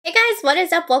what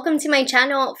is up? Welcome to my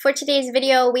channel. For today's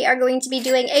video, we are going to be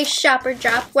doing a shopper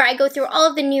drop where I go through all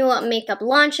of the new makeup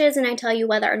launches and I tell you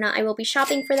whether or not I will be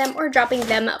shopping for them or dropping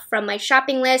them from my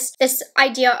shopping list. This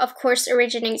idea, of course,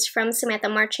 originates from Samantha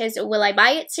March's Will I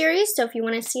Buy It series, so if you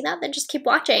want to see that, then just keep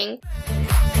watching.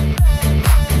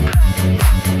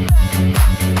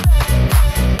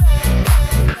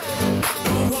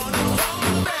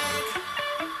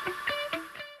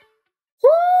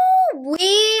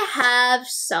 We have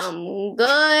some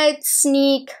good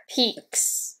sneak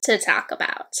peeks to talk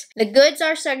about. The goods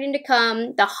are starting to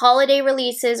come. The holiday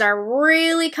releases are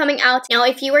really coming out. Now,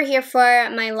 if you were here for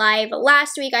my live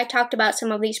last week, I talked about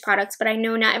some of these products, but I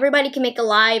know not everybody can make a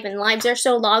live and lives are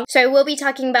so long. So I will be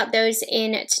talking about those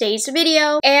in today's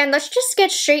video. And let's just get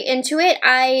straight into it.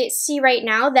 I see right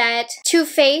now that Too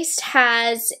Faced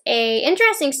has a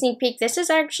interesting sneak peek. This is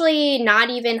actually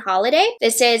not even holiday.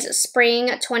 This is spring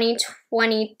 2022.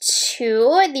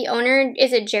 The owner,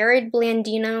 is it Jared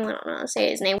Blandino? I don't know how to say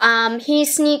his name. He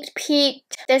sneak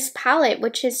peeked this palette,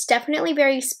 which is definitely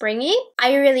very springy.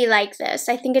 I really like this.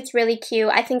 I think it's really cute.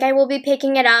 I think I will be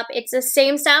picking it up. It's the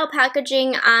same style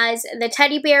packaging as the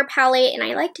teddy bear palette, and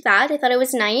I liked that. I thought it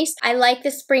was nice. I like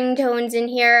the spring tones in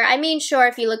here. I mean, sure,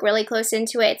 if you look really close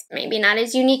into it, it's maybe not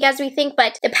as unique as we think,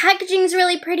 but the packaging is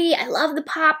really pretty. I love the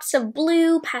pops of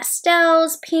blue,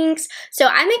 pastels, pinks. So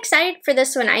I'm excited for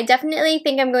this one. I definitely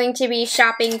think I'm going to be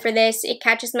shopping for this. It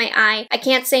catches my eye. I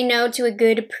can't say no to a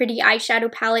good, pretty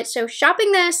eyeshadow palette, so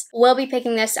shopping this, we'll be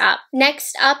picking this up.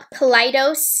 Next up,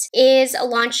 Kaleidos is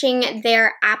launching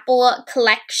their Apple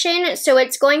collection. So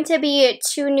it's going to be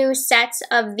 2 new sets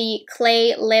of the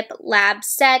Clay Lip Lab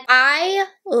set. I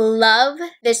love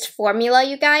this formula,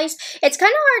 you guys. It's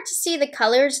kind of hard to see the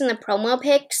colors in the promo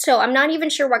pics, so I'm not even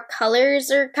sure what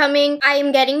colors are coming. I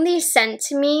am getting these sent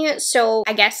to me, so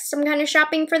I guess I'm kind of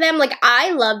shopping for them. Like,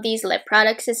 I love these lip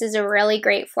products. This is a really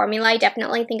great formula. I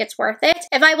definitely think it's worth it.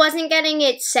 If I wasn't getting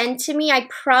it sent to me, I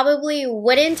probably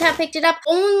wouldn't have picked it up,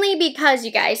 only because,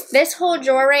 you guys, this whole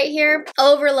drawer right here,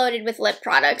 overloaded with lip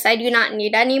products. I do not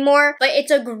need any more, but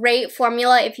it's a great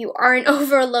formula if you aren't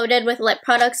overloaded with lip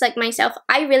products like myself.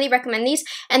 I really recommend these,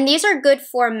 and these are good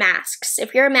for masks.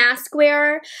 If you're a mask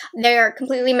wearer, they're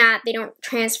completely matte, they don't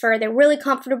transfer, they're really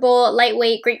comfortable,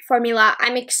 lightweight, great formula.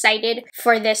 I'm excited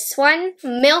for this one.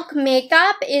 Milk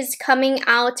Makeup is coming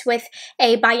out with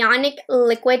a Bionic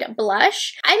Liquid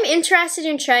Blush. I'm interested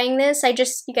in trying this.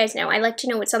 You guys know, I like to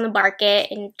know what's on the market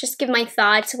and just give my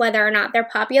thoughts whether or not they're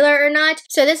popular or not.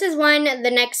 So this is one,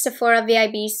 the next Sephora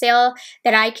VIB sale,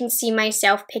 that I can see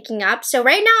myself picking up. So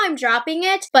right now I'm dropping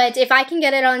it, but if I can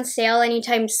get it on sale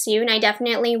anytime soon, I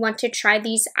definitely want to try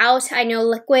these out. I know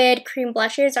liquid cream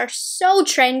blushes are so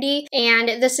trendy,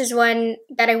 and this is one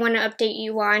that I want to update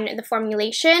you on the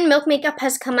formulation. Milk Makeup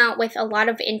has come out with a lot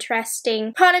of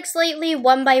interesting products lately,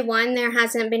 one by one. There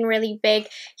hasn't been really big,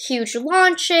 huge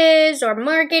launches or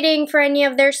marketing for any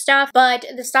of their stuff, but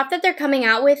the stuff that they're coming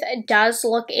out with does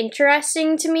look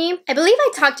interesting to me. I believe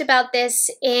I talked about this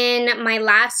in my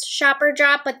last shopper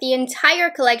drop, but the entire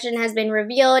collection has been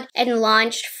revealed and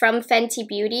launched from Fenty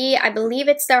Beauty. I believe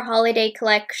it's their holiday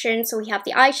collection. So we have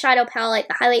the eyeshadow palette,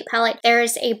 the highlight palette,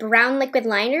 there's a brown liquid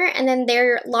liner, and then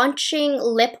they're launching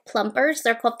lip plumpers.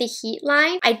 They're called the Heat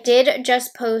line. I did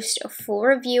just post a full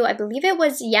review, I believe it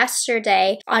was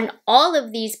yesterday, on all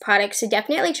of these products, so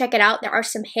definitely check it out. There are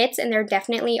some hits and there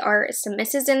definitely are some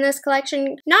misses in this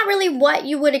collection. Not really what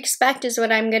you would expect is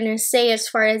what I'm gonna say as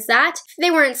far as that. If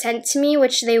they weren't sent to me,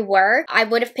 which they were, I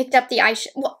would have picked up the eyeshadow.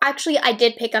 Well, actually, I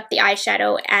did pick up the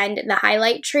eyeshadow and the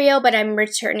highlight trio, but I'm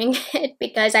returning it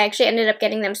because I actually ended up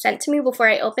getting them sent to me before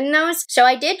I opened those. So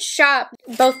I did shop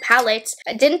both palettes.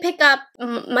 I didn't pick up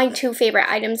my 2 favorite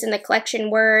items in the collection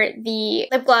were the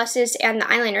lip glosses and the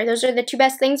eyeliner. Those are the 2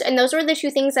 best things, and those were the 2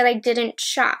 things that I didn't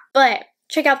shop. But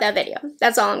check out that video.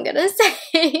 That's all I'm gonna say.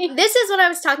 This is what I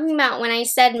was talking about when I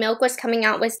said Milk was coming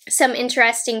out with some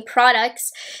interesting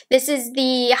products. This is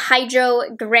the Hydro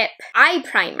Grip Eye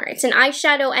Primer. It's an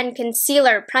eyeshadow and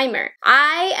concealer primer.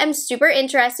 I am super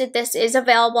interested. This is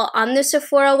available on the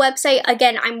Sephora website.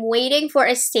 Again, I'm waiting for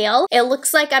a sale. It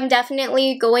looks like I'm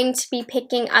definitely going to be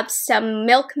picking up some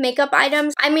Milk makeup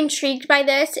items. I'm intrigued by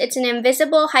this. It's an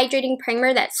invisible hydrating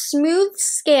primer that smooths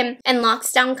skin and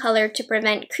locks down color to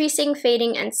prevent creasing, fading,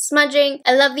 fading and smudging.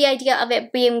 I love the idea of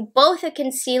it being both a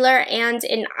concealer and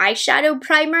an eyeshadow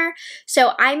primer,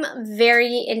 so I'm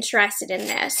very interested in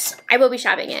this. I will be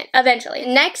shopping it eventually.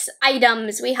 Next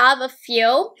items, we have a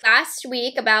few. Last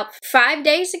week, about 5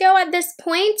 days ago at this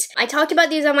point, I talked about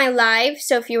these on my live,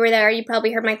 so if you were there, you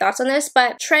probably heard my thoughts on this,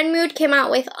 but Trend Mood came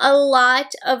out with a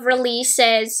lot of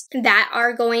releases that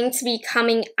are going to be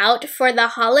coming out for the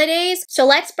holidays. So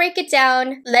let's break it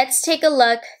down. Let's take a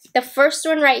look. The first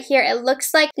one right here, it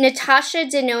looks like Natasha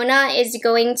Denona is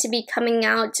going to be coming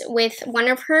out with one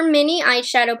of her mini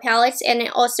eyeshadow palettes, and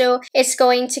it also is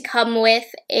going to come with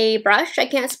a brush. I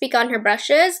can't speak on her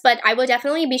brushes, but I will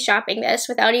definitely be shopping this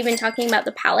without even talking about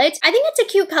the palette. I think it's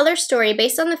a cute color story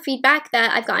based on the feedback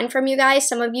that I've gotten from you guys.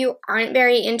 Some of you aren't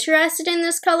very interested in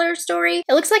this color story.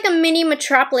 It looks like a mini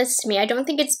Metropolis to me. I don't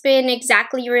think it's been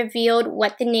exactly revealed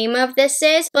what the name of this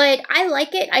is, but I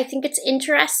like it. I think it's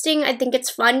interesting. I think it's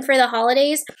fun for the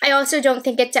holidays. I also don't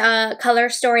think it's a color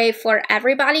story for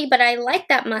everybody, but I like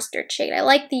that mustard shade. I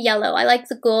like the yellow. I like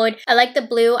the gold. I like the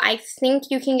blue. I think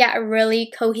you can get a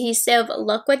really cohesive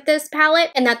look with this palette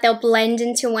and that they'll blend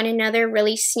into one another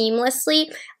really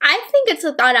seamlessly. I think it's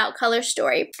a thought out color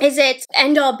story. Is it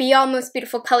end all be all most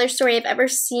beautiful color story I've ever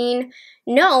seen?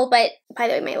 No, but by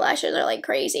the way, my lashes are like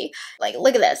crazy. Like,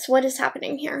 look at this. What is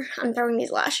happening here? I'm throwing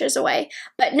these lashes away.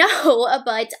 But no,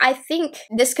 but I think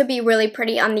this could be really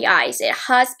pretty on the eyes. It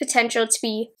has potential to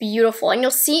be beautiful. And you'll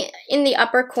see in the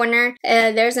upper corner,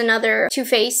 there's another Too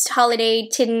Faced holiday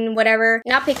tin whatever.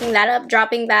 Not picking that up,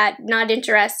 dropping that, not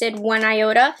interested, one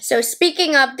iota. So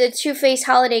speaking of the Too Faced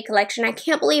holiday collection, I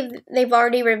can't believe they've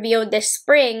already revealed this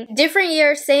spring. Different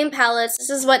year, same palettes.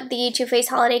 This is what the Too Faced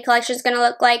holiday collection is going to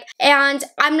look like. And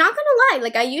I'm not gonna lie,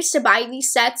 like I used to buy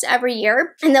these sets every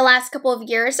year. In the last couple of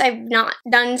years, I've not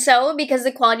done so because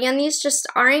the quality on these just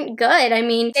aren't good. I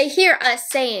mean, they hear us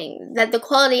saying that the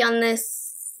quality on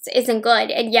this isn't good,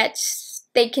 and yet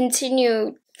they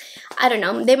continue. I don't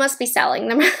know, they must be selling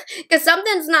them because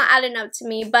something's not adding up to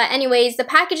me. But anyways, the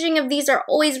packaging of these are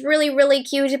always really, really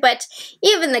cute, but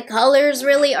even the colors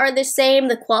really are the same.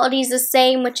 The quality's the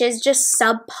same, which is just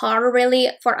subpar really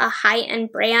for a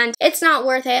high-end brand. It's not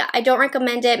worth it. I don't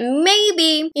recommend it.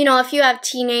 Maybe, you know, if you have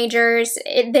teenagers,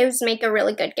 those make a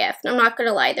really good gift. I'm not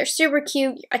gonna lie, they're super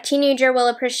cute. A teenager will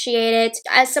appreciate it.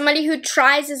 As somebody who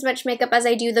tries as much makeup as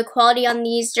I do, the quality on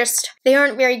these they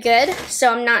aren't very good,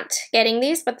 so I'm not getting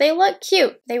these, but they look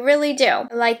cute. They really do. I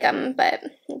like them, but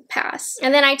pass.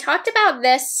 And then I talked about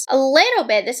this a little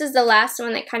bit. This is the last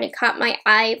one that kind of caught my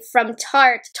eye from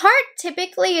Tarte. Tarte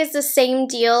typically is the same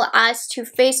deal as Too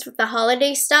Faced with the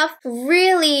holiday stuff.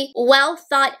 Really well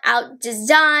thought out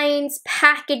designs,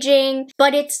 packaging,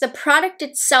 but it's the product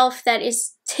itself that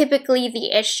is typically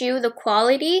the issue, the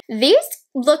quality. These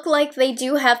look like they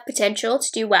do have potential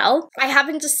to do well. I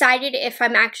haven't decided if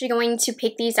I'm actually going to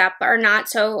pick these up or not,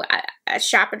 so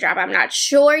shop or drop, I'm not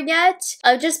sure yet.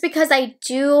 Just because I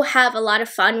do have a lot of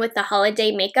fun with the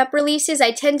holiday makeup releases.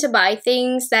 I tend to buy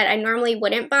things that I normally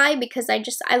wouldn't buy because I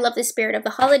love the spirit of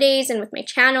the holidays, and with my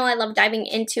channel, I love diving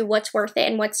into what's worth it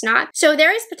and what's not. So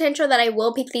there is potential that I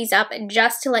will pick these up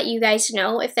just to let you guys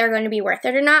know if they're going to be worth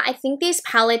it or not. I think these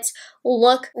palettes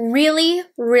look really,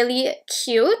 really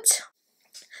cute,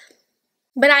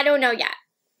 but I don't know yet.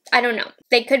 I don't know.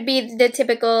 They could be the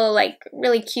typical, like,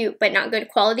 really cute but not good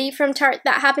quality from Tarte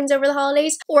that happens over the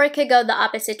holidays, or it could go the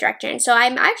opposite direction. So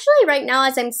I'm actually, right now,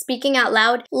 as I'm speaking out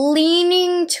loud,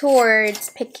 leaning towards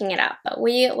picking it up, but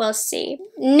we will see.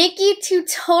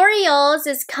 NikkiTutorials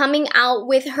is coming out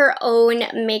with her own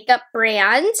makeup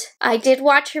brand. I did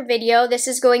watch her video. This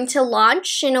is going to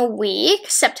launch in a week,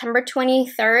 September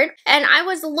 23rd, and I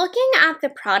was looking at the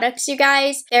products, you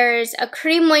guys. There's a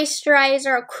cream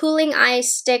moisturizer, a cooling eye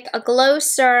stick, a glow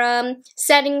serum,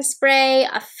 setting spray,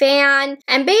 a fan,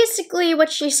 and basically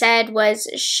what she said was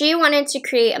she wanted to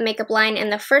create a makeup line,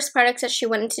 and the first products that she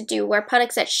wanted to do were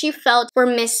products that she felt were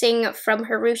missing from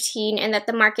her routine and that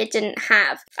the market didn't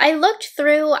have. I looked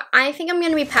through. I think I'm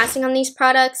going to be passing on these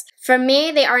products. For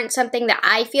me, they aren't something that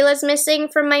I feel is missing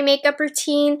from my makeup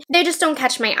routine. They just don't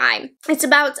catch my eye. It's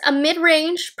about a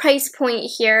mid-range price point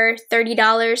here, $30,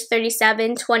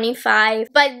 $37, $25,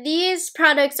 but these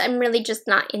products I'm really just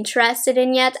not interested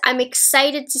in yet. I'm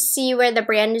excited to see where the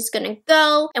brand is going to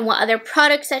go and what other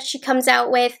products that she comes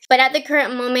out with, but at the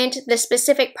current moment, the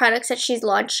specific products that she's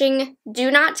launching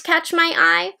do not catch my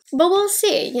eye, but we'll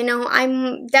see. You know,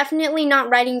 I'm definitely not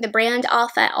writing the brand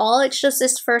off at all. It's just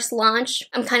this first launch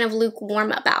I'm kind of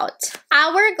lukewarm about.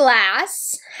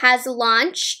 Hourglass has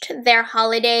launched their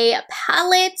holiday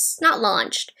palettes. Not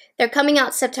launched. They're coming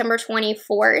out September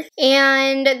 24th,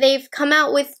 and they've come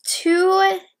out with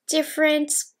two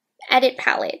different edit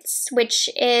palettes, which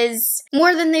is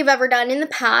more than they've ever done in the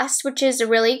past, which is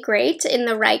really great, in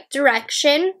the right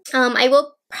direction.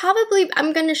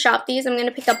 I'm going to shop these. I'm going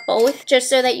to pick up both just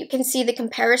so that you can see the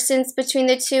comparisons between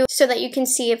the two, so that you can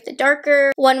see if the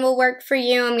darker one will work for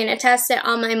you. I'm going to test it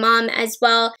on my mom as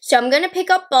well. So I'm going to pick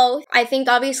up both. I think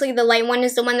obviously the light one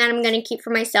is the one that I'm going to keep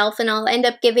for myself, and I'll end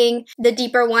up giving the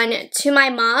deeper one to my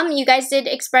mom. You guys did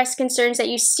express concerns that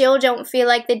you still don't feel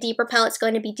like the deeper palette's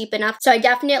going to be deep enough. So I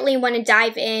definitely want to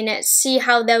dive in, see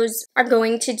how those are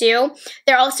going to do.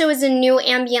 There also is a new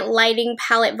Ambient Lighting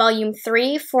Palette Volume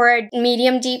 3 for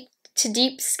medium deep to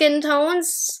deep skin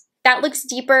tones. That looks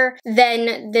deeper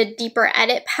than the deeper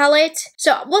edit palette.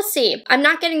 So we'll see. I'm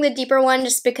not getting the deeper one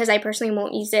just because I personally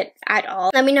won't use it at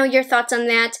all. Let me know your thoughts on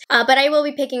that. But I will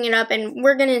be picking it up and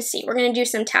we're gonna see. We're gonna do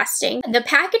some testing. The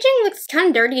packaging looks kind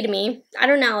of dirty to me. I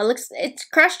don't know. It's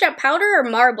crushed up powder or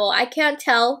marble. I can't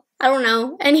tell. I don't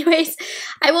know. Anyways,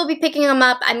 I will be picking them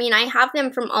up. I mean, I have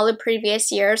them from all the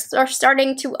previous years. They're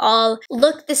starting to all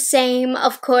look the same,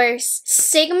 of course.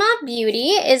 Sigma Beauty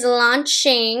is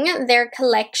launching their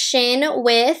collection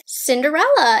with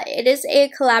Cinderella. It is a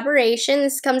collaboration.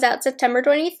 This comes out September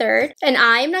 23rd. And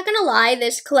I'm not gonna lie,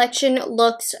 this collection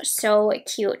looks so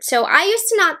cute. So I used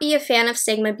to not be a fan of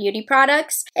Sigma Beauty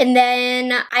products. And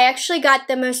then I actually got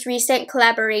the most recent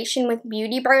collaboration with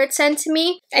Beauty Bird sent to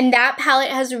me. And that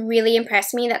palette has really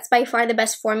impressed me. That's by far the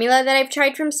best formula that I've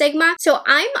tried from Sigma. So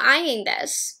I'm eyeing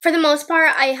this. For the most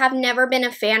part, I have never been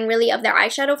a fan really of their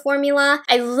eyeshadow formula.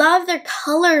 I love their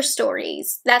color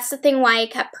stories. That's the thing why I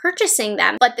kept purchasing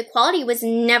them. But the quality was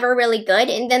never really good.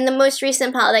 And then the most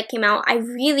recent palette that came out, I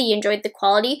really enjoyed the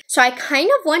quality. So I kind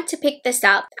of want to pick this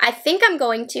up. I think I'm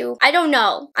going to. I don't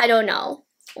know.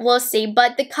 We'll see,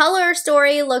 but the color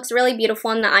story looks really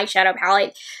beautiful in the eyeshadow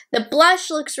palette. The blush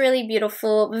looks really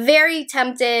beautiful. Very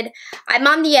tempted. I'm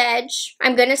on the edge.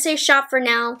 I'm gonna say shop for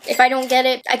now. If I don't get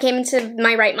it, I came into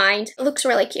my right mind. It looks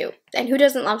really cute. And who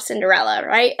doesn't love Cinderella,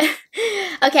 right?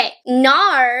 Okay,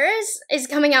 NARS is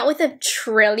coming out with 1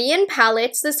 trillion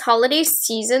palettes this holiday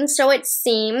season, so it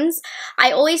seems.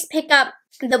 I always pick up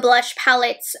the blush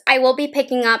palettes. I will be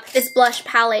picking up this blush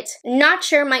palette. Not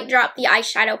sure, might drop the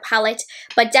eyeshadow palette,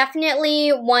 but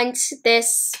definitely want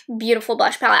this beautiful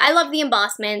blush palette. I love the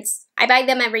embossments. I buy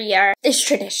them every year. It's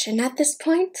tradition at this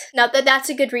point. Not that that's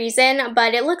a good reason,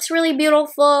 but it looks really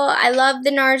beautiful. I love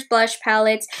the NARS blush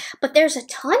palettes, but there's a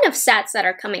ton of sets that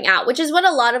are coming out, which is what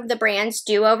a lot of the brands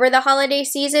do over the holiday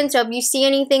season. So if you see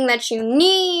anything that you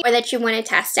need or that you want to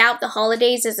test out, the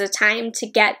holidays is a time to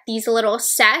get these little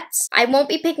sets. I won't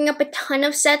be picking up a ton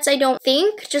of sets, I don't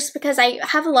think, just because I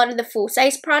have a lot of the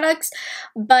full-size products,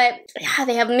 but yeah,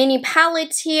 they have mini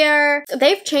palettes here.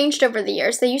 They've changed over the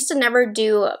years. They used to never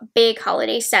do big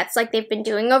holiday sets like they've been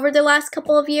doing over the last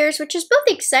couple of years, which is both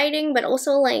exciting but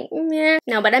also like, meh.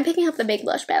 No, but I'm picking up the big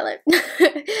blush palette.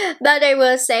 That I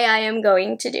will say I am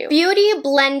going to do. Beauty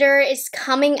Blender is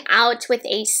coming out with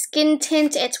a skin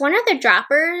tint. It's one of the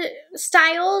dropper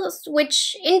styles,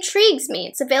 which intrigues me.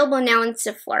 It's available now in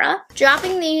Sephora.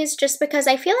 Dropping these just because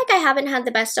I feel like I haven't had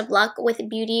the best of luck with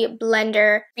Beauty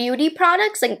Blender beauty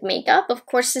products like makeup. Of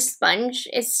course, the sponge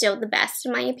is still the best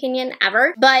in my opinion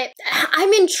ever, but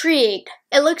I'm intrigued.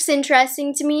 It looks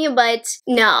interesting to me, but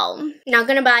no, not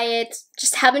gonna buy it.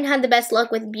 Just haven't had the best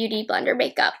luck with Beauty Blender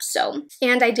makeup, so.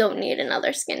 And I don't need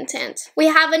another skin tint. We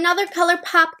have another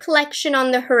Colourpop collection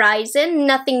on the horizon.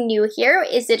 Nothing new here.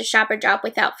 Is it a shop or drop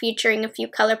without featuring a few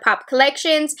Colourpop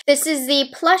collections? This is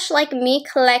the Plush Like Me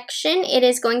collection. It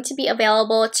is going to be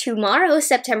available tomorrow,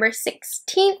 September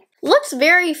 16th. Looks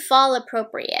very fall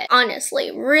appropriate, honestly.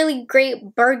 Really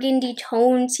great burgundy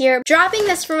tones here. Dropping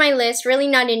this from my list, really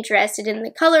not interested in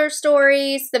the color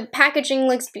stories. The packaging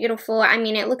looks beautiful. I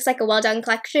mean, it looks like a well done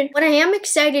collection. What I am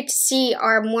excited to see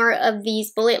are more of these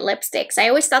bullet lipsticks. I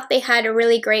always thought they had a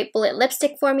really great bullet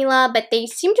lipstick formula, but they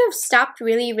seem to have stopped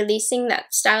really releasing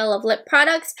that style of lip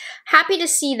products. Happy to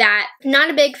see that.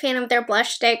 Not a big fan of their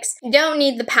blush sticks. Don't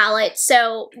need the palette,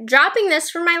 so dropping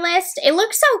this from my list. It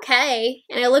looks okay,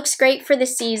 and it looks great for the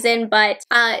season, but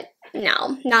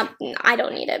no, I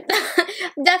don't need it.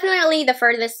 Definitely the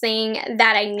furthest thing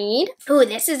that I need. Ooh,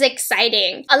 this is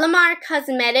exciting. Alamar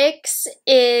Cosmetics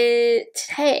is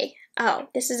today. Oh,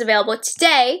 this is available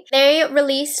today. They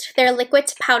released their liquid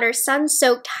to powder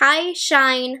sun-soaked high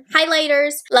shine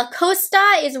highlighters. La Costa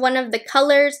is one of the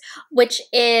colors, which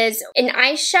is an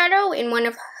eyeshadow in one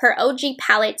of her OG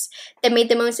palettes that made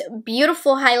the most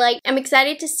beautiful highlight. I'm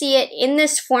excited to see it in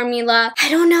this formula. I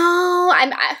don't know.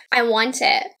 I want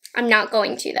it. I'm not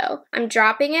going to though. I'm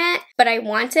dropping it, but I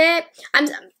want it.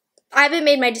 I haven't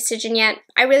made my decision yet.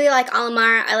 I really like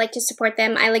Alamar. I like to support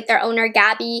them. I like their owner,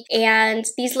 Gabby. And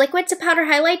these liquid to powder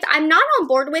highlights, I'm not on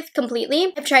board with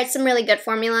completely. I've tried some really good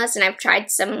formulas and I've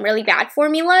tried some really bad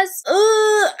formulas.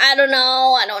 I don't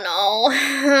know.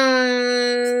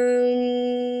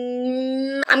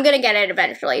 I'm gonna get it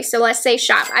eventually. So let's say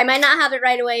shop. I might not have it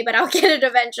right away, but I'll get it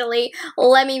eventually.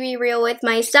 Let me be real with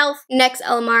myself. Next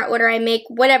Alamar order I make,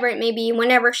 whatever it may be,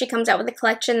 whenever she comes out with a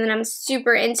collection that I'm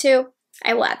super into,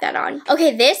 I will add that on.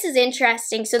 Okay, this is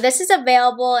interesting. So this is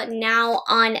available now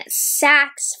on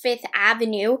Saks Fifth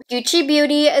Avenue. Gucci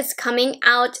Beauty is coming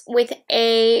out with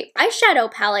a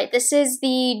eyeshadow palette. This is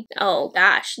the, oh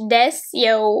gosh,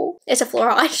 it's a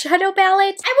floral eyeshadow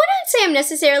palette. I wouldn't say I'm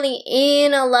necessarily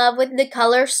in love with the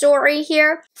color story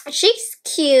here. She's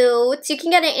cute. You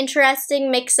can get an interesting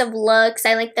mix of looks.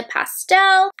 I like the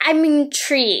pastel. I'm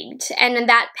intrigued. And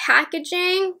that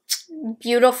packaging,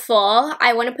 beautiful.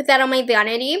 I want to put that on my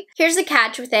vanity. Here's the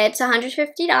catch with it. It's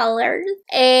 $150.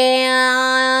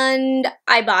 And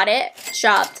I bought it.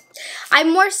 Shopped. I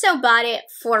more so bought it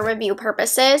for review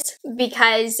purposes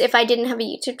because if I didn't have a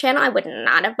YouTube channel, I would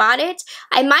not have bought it.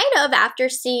 I might have after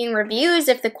seeing reviews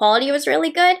if the quality was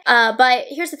really good. But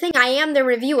here's the thing, I am the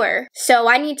reviewer. So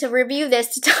I need to review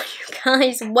this to tell you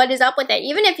guys what is up with it.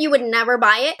 Even if you would never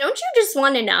buy it, don't you just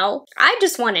want to know? I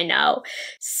just want to know.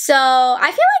 So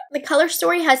I feel like the color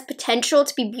story has potential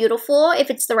to be beautiful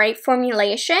if it's the right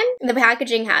formulation. The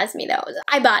packaging has me though.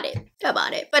 I bought it.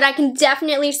 But I can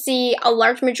definitely see a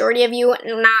large majority of you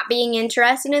not being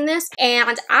interested in this,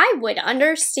 and I would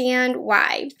understand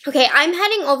why. Okay, I'm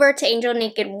heading over to Angel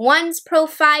Naked One's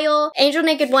profile. Angel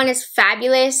Naked One is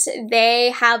fabulous. They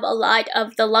have a lot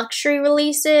of the luxury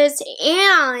releases,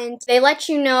 and they let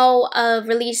you know of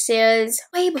releases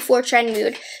way before Trend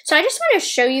Mood. So I just want to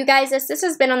show you guys this. This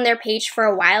has been on their page for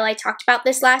a while. I talked about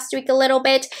this last week a little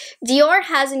bit. Dior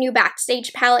has a new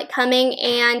Backstage palette coming,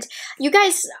 and you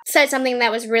guys said something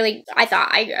that was really, I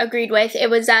thought I agreed with. It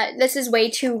was that this is way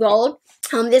too gold.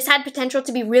 This had potential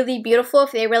to be really beautiful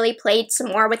if they really played some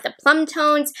more with the plum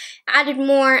tones, added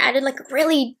like a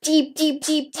really deep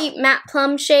matte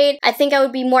plum shade. I think I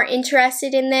would be more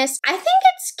interested in this. I think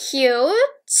it's cute.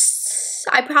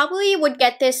 I probably would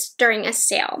get this during a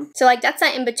sale. So like that's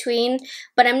that in between,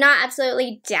 but I'm not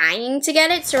absolutely dying to get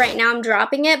it. So right now I'm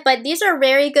dropping it, but these are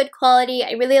very good quality.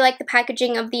 I really like the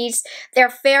packaging of these.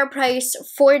 They're fair price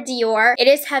for Dior. It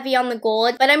is heavy on the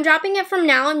gold, but I'm dropping it from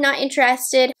now. I'm not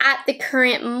interested at the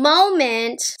current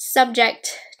moment,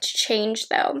 subject to change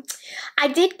though. I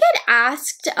did get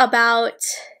asked about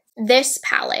this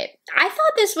palette. I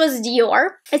thought this was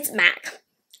Dior. It's MAC.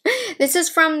 This is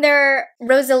from their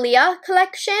Rosalia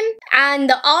collection, and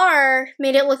the R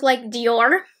made it look like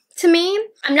Dior to me.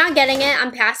 I'm not getting it. I'm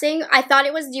passing. I thought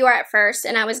it was Dior at first,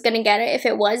 and I was gonna get it if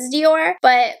it was Dior,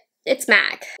 but it's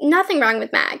MAC. Nothing wrong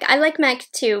with MAC. I like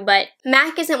MAC too, but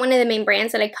MAC isn't one of the main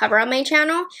brands that I cover on my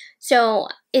channel, so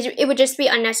it would just be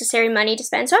unnecessary money to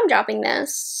spend, so I'm dropping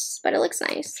this. But it looks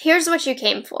nice. Here's what you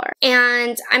came for.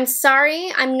 And I'm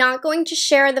sorry, I'm not going to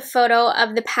share the photo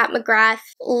of the Pat McGrath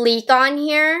leak on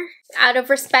here out of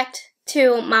respect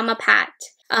to Mama Pat.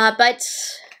 But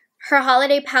her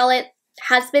holiday palette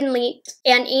has been leaked,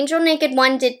 and Angel Naked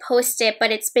One did post it,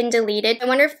 but it's been deleted. I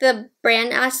wonder if the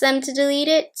brand asked them to delete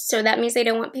it, so that means they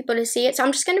don't want people to see it. So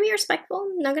I'm just gonna be respectful.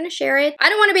 I'm not gonna share it. I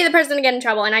don't want to be the person to get in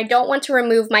trouble, and I don't want to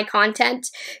remove my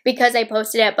content because I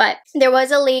posted it, but there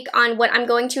was a leak on what I'm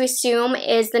going to assume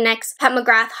is the next Pat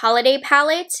McGrath holiday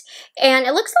palette, and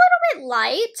it looks a little bit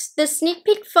light. The sneak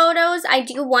peek photos, I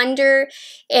do wonder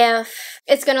if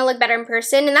it's gonna look better in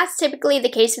person, and that's typically the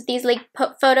case with these leaked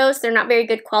photos. They're not very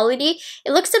good quality.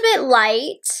 It looks a bit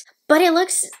light, but it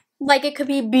looks like it could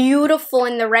be beautiful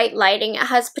in the right lighting. It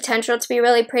has potential to be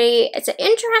really pretty. It's an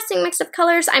interesting mix of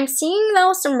colors. I'm seeing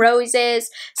though some roses,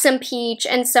 some peach,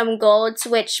 and some golds,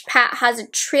 which Pat has a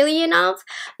trillion of,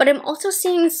 but I'm also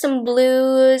seeing some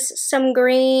blues, some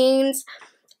greens.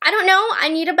 I don't know. I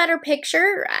need a better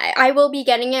picture. I will be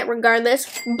getting it regardless,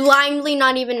 blindly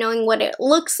not even knowing what it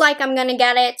looks like. I'm gonna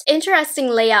get it. Interesting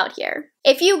layout here.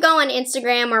 If you go on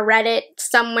Instagram or Reddit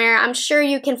somewhere, I'm sure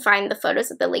you can find the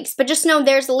photos of the leaks, but just know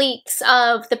there's leaks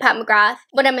of the Pat McGrath,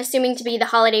 what I'm assuming to be the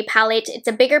holiday palette. It's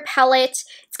a bigger palette.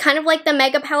 It's kind of like the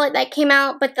Mega palette that came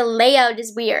out, but the layout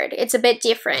is weird. It's a bit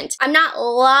different. I'm not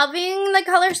loving the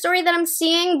color story that I'm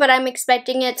seeing, but I'm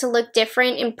expecting it to look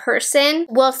different in person.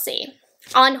 We'll see.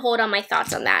 on hold on my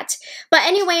thoughts on that. But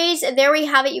anyways, there we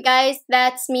have it, you guys.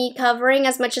 That's me covering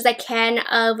as much as I can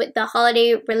of the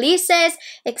holiday releases.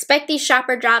 Expect these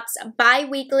shopper drops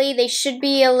bi-weekly. They should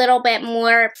be a little bit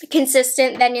more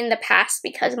consistent than in the past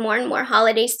because more and more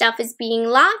holiday stuff is being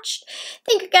launched.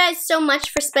 Thank you guys so much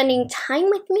for spending time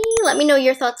with me. Let me know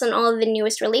your thoughts on all of the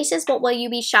newest releases. What will you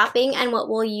be shopping and what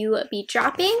will you be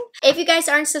dropping? If you guys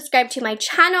aren't subscribed to my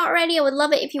channel already, I would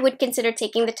love it if you would consider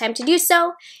taking the time to do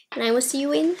so. And I will see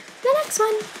you in the next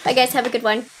one. Bye guys, have a good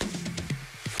one.